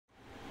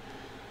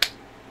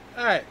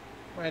Alright,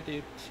 we're gonna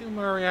do two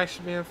more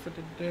reaction videos for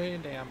today,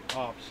 and then I'm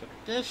off. So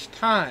this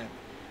time,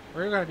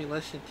 we're gonna be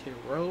listening to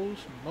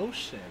Rose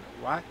Motion,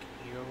 Rock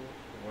Your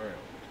World.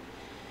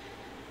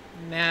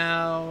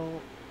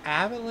 Now, I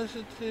haven't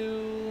listened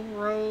to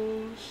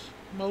Rose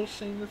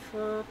Motion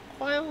for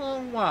quite a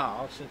long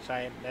while since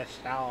I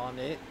missed out on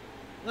it,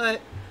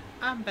 but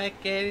I'm back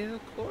at it,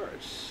 of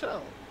course.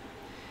 So,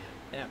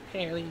 now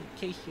apparently, in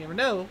case you never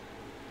know,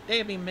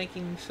 they've been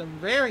making some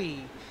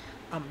very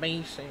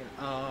amazing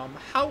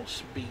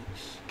house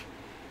beats,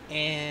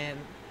 and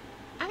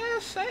I gotta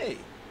say,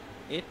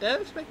 it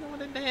does make me want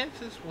to dance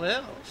as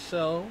well.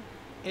 So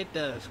it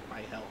does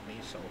quite help me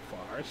so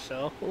far.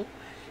 So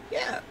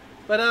yeah,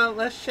 but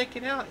let's check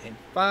it out in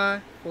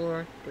 5,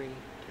 4, 3, 2.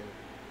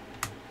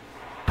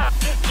 I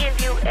can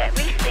give you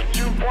everything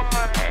you want.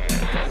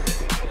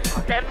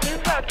 Let me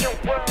rock your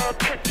world,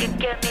 'cause you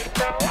get me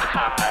so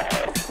hot.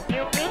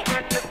 You, me,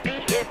 and the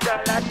beat is all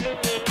I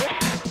need.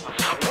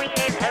 We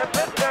ain't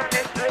ever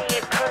gonna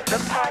sleep, 'cause the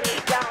party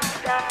don't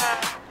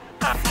stop.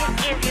 I can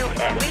give you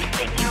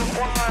everything you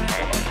want.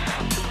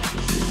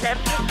 Let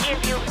me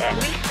give you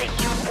everything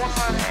you want.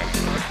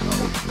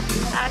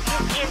 I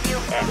can give you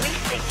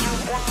everything you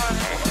want.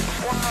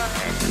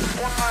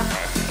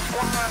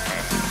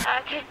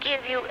 I can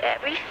give you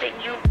everything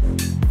you want.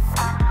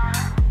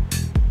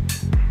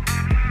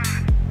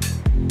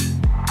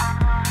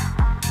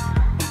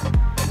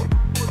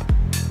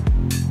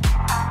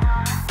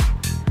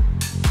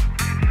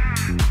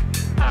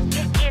 I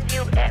can give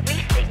you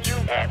everything you want. I can give you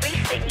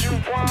everything you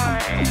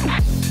want.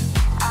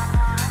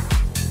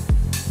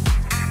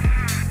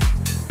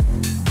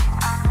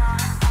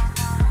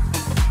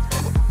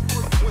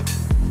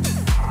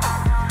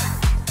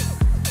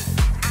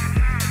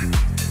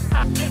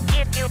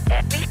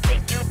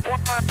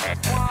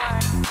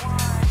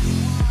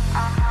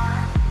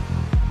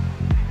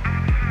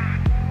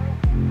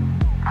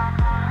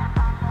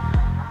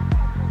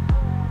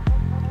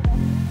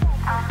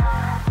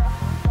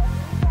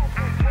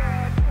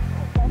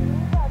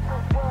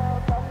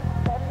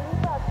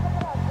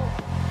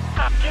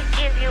 I can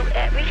give you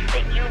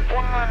everything you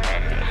want.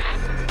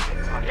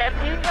 Let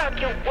me rock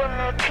your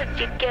world, 'cause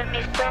you get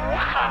me so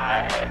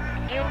hot.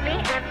 You, me,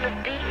 and the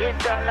beat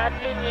is all I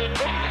need.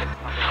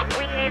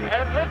 We ain't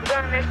ever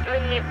gonna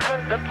sleep,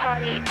 'cause the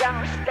party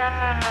don't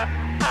stop.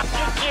 I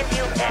can give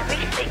you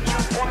everything you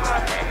want.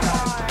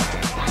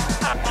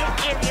 I can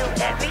give you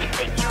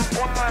everything you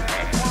want.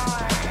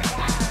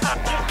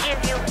 I can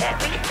give you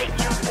everything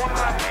you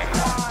want.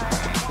 I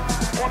can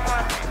give you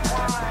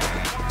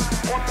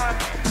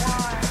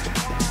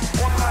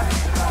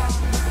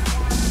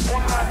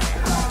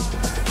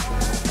everything you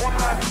want.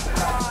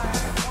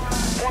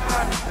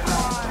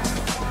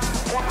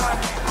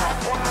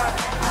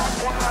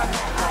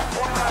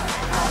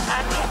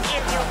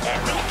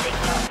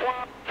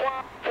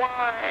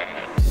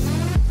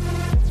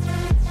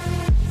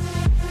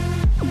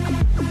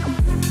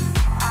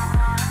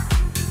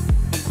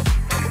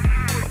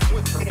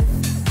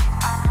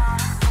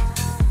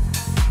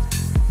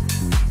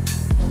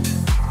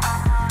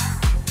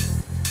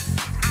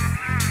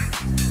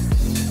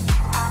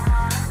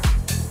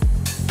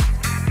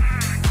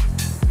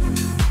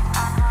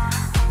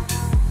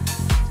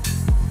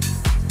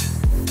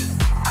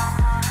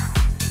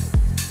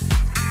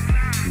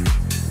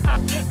 I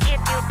can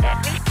give you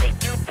everything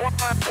you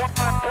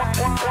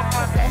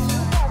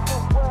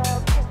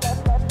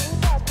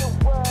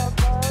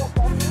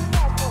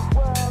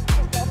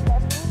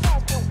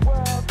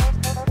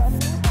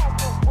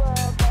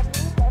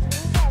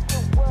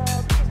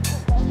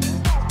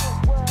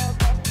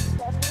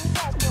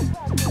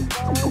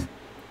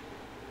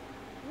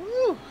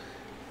Woo!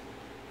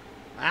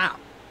 Wow,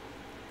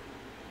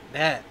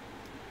 that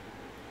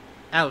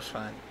that was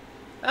fun.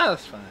 That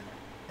was fun.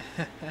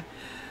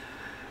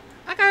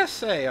 I gotta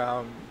say,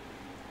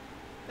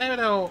 maybe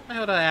though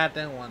I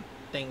didn't want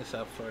things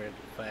up for at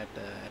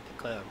the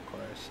club, of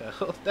course.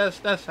 So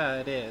that's how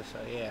it is. So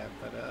yeah,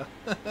 but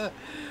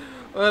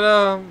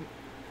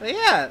but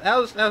yeah, that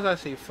was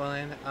actually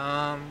fun.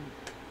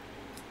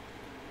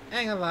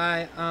 Ain't gonna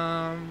lie.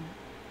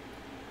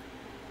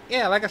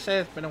 Yeah, like I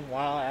said, it's been a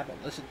while. I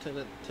haven't listened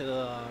to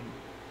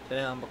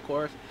them, of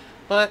course,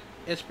 but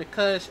it's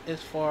because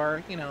it's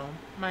for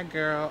my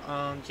girl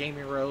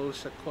Jamie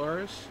Rose, of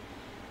course.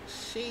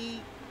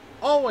 She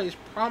always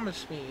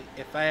promised me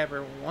if I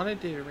ever want to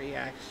do a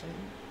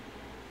reaction.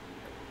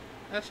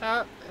 That's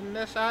how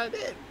I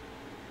did.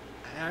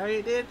 I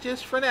already did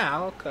just for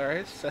now, of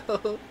course.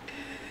 So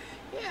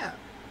yeah.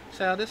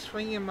 So this for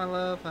you, my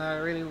love. I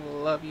really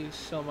love you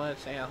so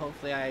much, and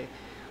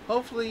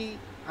hopefully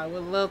I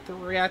would love to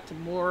react to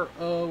more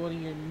of one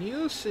of your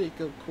music,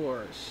 of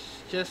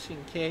course, just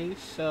in case.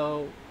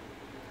 So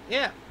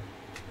yeah.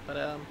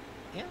 But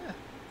yeah.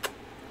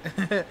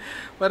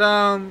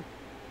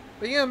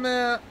 But yeah,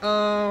 man,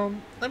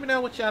 let me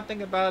know what y'all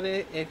think about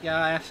it. If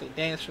y'all actually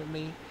dance with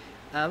me,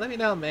 let me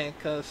know, man,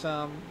 cause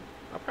I'll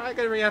probably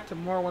gonna react to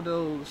more one of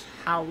those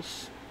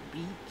house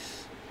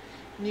beats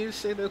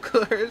music, of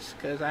course,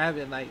 cause I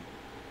haven't like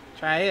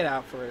try it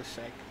out for a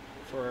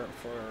for a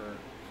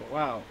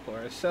while, of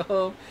course.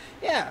 So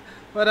yeah,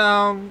 but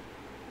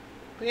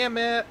yeah,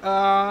 man.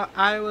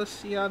 I will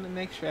see you on the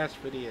next Trash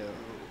videos.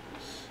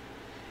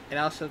 And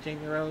also,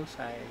 Jamie Rose,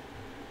 I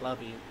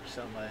love you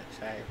so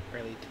much. I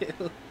really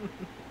do.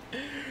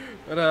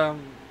 But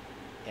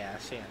yeah, I'll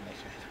see you on the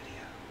next Trash video.